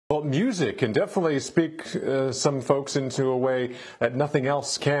Well, music can definitely speak some folks into a way that nothing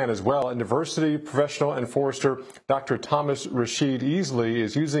else can as well. And diversity professional and forester Dr. Thomas Rashid Easley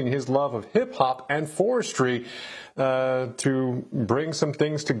is using his love of hip-hop and forestry to bring some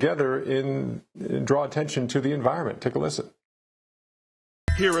things together and draw attention to the environment. Take a listen.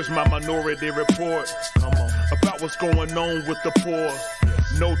 Here is my minority report about what's going on with the poor.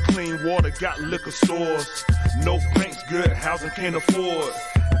 No clean water, got liquor stores. No banks, good housing can't afford.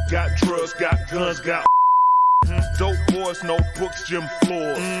 Got drugs, got guns, got dope boys, no books, gym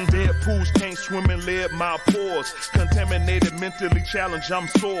floors. Dead pools, can't swim in lead, my pores. Contaminated, mentally challenged, I'm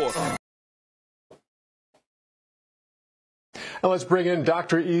sore. And let's bring in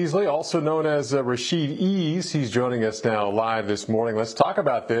Dr. Easley, also known as Rashid Ease. He's joining us now live this morning. Let's talk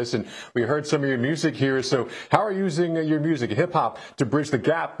about this. And we heard some of your music here. So how are you using your music, hip-hop, to bridge the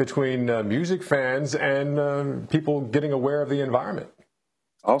gap between music fans and people getting aware of the environment?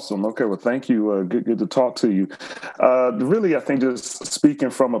 Awesome. Okay. Well, thank you. Good to talk to you. Really, I think just speaking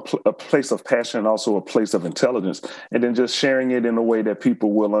from a place of passion and also a place of intelligence, and then just sharing it in a way that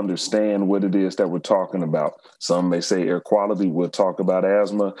people will understand what it is that we're talking about. Some may say air quality. We'll talk about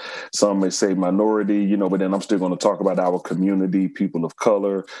asthma. Some may say minority, but then I'm still going to talk about our community, people of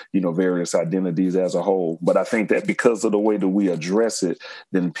color, various identities as a whole. But I think that because of the way that we address it,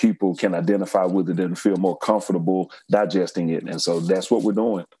 then people can identify with it and feel more comfortable digesting it. And so that's what we're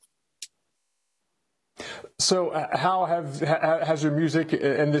doing. So how has your music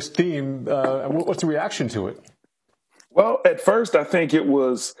and this theme, what's the reaction to it? Well, at first, I think it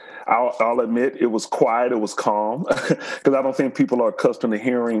was, I'll admit, it was quiet, it was calm, because I don't think people are accustomed to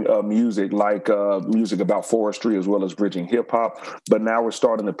hearing music like music about forestry as well as bridging hip hop. But now we're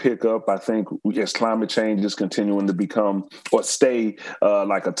starting to pick up. I think as climate change is continuing to become or stay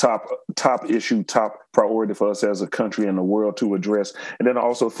like a top issue, top priority for us as a country and the world to address. And then I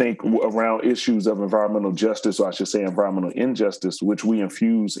also think around issues of environmental justice, or I should say environmental injustice, which we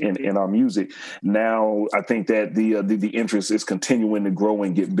infuse in our music. Now, I think that the interest is continuing to grow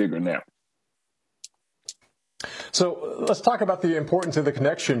and get bigger now. So let's talk about the importance of the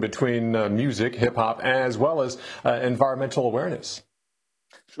connection between music, hip hop, as well as environmental awareness.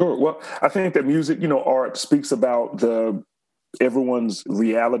 Sure. Well, I think that music, art speaks about everyone's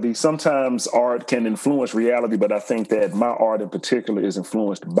reality. Sometimes art can influence reality, but I think that my art in particular is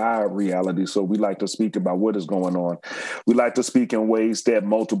influenced by reality. So we like to speak about what is going on. We like to speak in ways that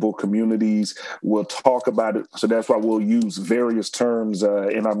multiple communities will talk about it. So that's why we'll use various terms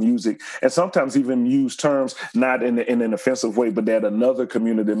in our music, and sometimes even use terms not in an offensive way, but that another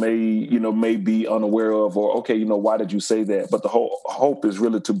community may be unaware of, or, okay, why did you say that? But the whole hope is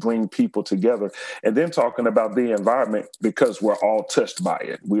really to bring people together, and then talking about the environment, because we're all touched by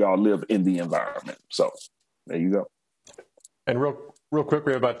it. We all live in the environment. So there you go. And real quick,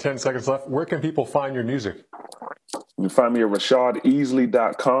 we have about 10 seconds left. Where can people find your music? You can find me at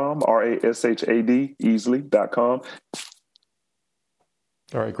RashadEasley.com, RASHAD, Easley.com.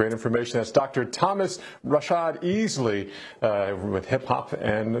 All right, great information. That's Dr. Thomas Rashid Easley with hip hop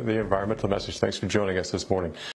and the environmental message. Thanks for joining us this morning.